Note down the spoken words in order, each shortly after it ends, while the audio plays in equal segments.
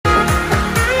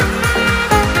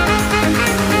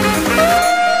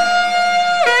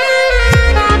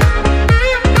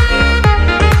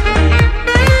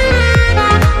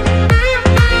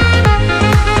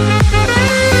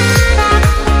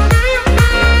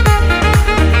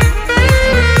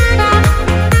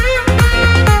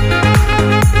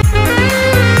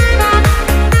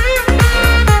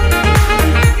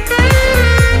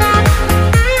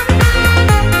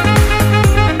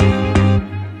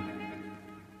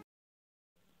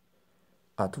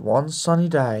At one sunny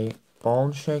day,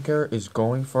 Bone Shaker is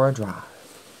going for a drive.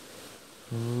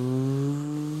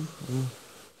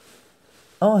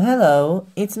 Oh, hello,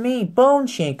 it's me, Bone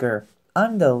Shaker.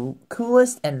 I'm the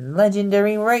coolest and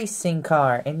legendary racing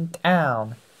car in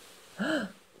town.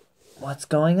 What's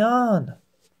going on?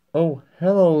 Oh,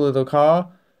 hello, little car.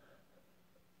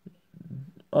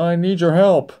 I need your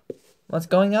help. What's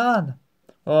going on?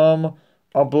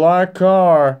 A black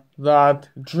car that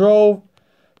drove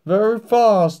very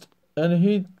fast and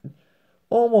he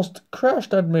almost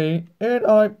crashed at me and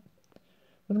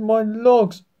my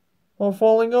lugs are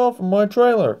falling off my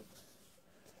trailer.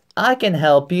 I can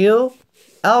help you.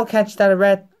 I'll catch that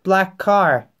red black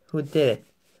car. Who did it?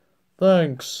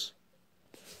 Thanks.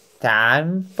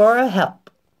 Time for a help.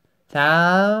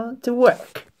 Time to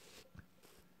work.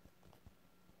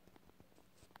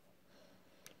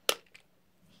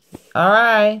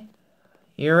 Alright,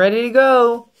 you're ready to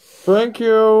go. Thank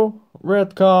you,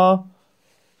 red car.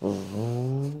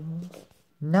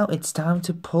 Now it's time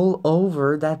to pull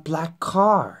over that black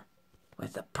car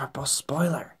with the purple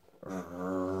spoiler.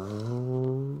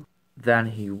 Then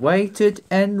he waited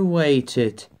and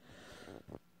waited.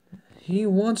 He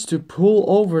wants to pull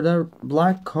over the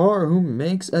black car who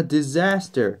makes a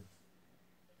disaster.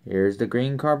 Here's the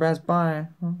green car pass by.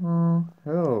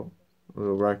 Hello,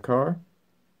 little red car.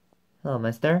 Hello,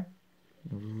 mister.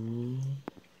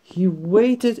 He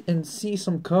waited and see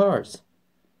some cars,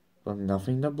 but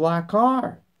nothing the black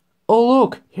car. Oh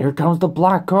look, here comes the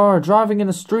black car driving in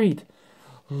the street.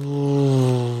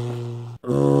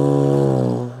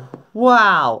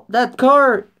 Wow, that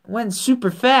car went super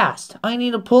fast. I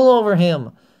need to pull over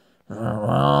him.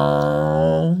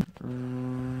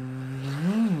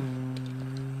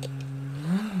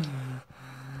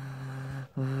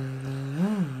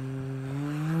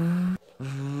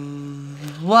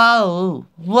 Whoa,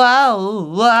 whoa,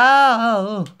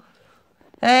 whoa.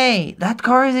 Hey, that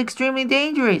car is extremely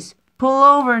dangerous. Pull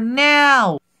over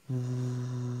now.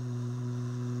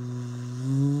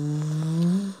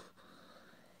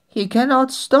 He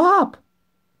cannot stop.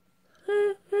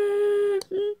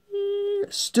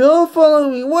 Still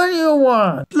following me, what do you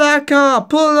want? Black car,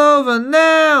 pull over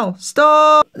now.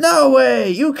 Stop. No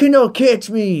way, you cannot catch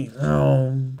me.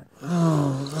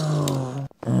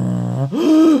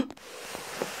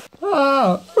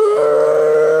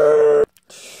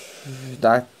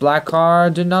 That black car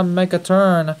did not make a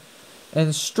turn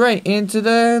and straight into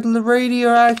the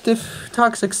radioactive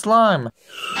toxic slime.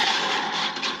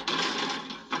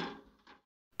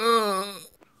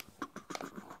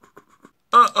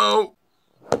 Uh-oh.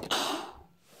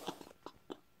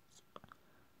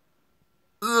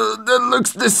 That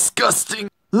looks disgusting.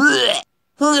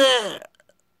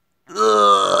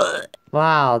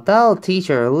 Wow, that'll teach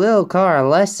your little car a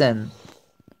lesson.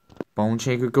 Bone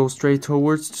Shaker goes straight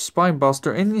towards the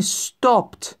Spinebuster and is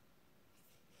stopped.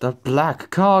 The black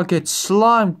car gets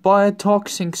slimed by a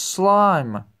toxic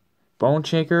slime. Bone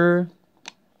Shaker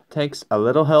takes a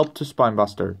little help to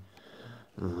Spinebuster.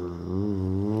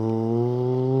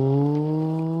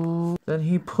 Then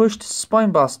he pushed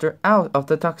Spinebuster out of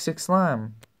the toxic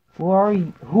slime. Who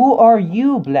are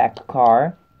you, black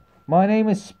car? My name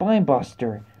is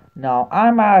Spinebuster. Now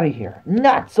I'm out of here.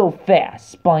 Not so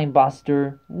fast,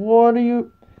 Spinebuster. What are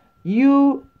you...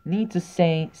 You need to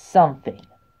say something.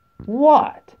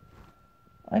 What?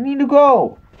 I need to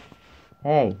go.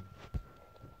 Hey.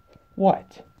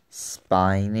 What?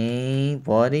 Spiny,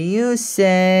 what do you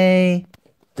say?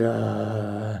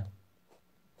 Duh.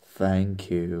 Thank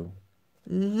you.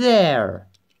 There.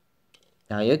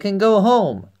 Now you can go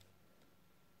home.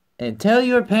 And tell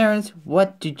your parents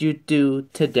what did you do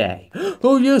today.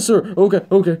 Oh, yes, sir.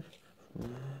 Okay.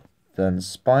 Then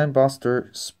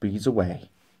Spinebuster speeds away.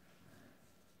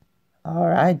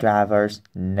 Alright, drivers.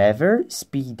 Never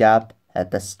speed up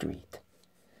at the street.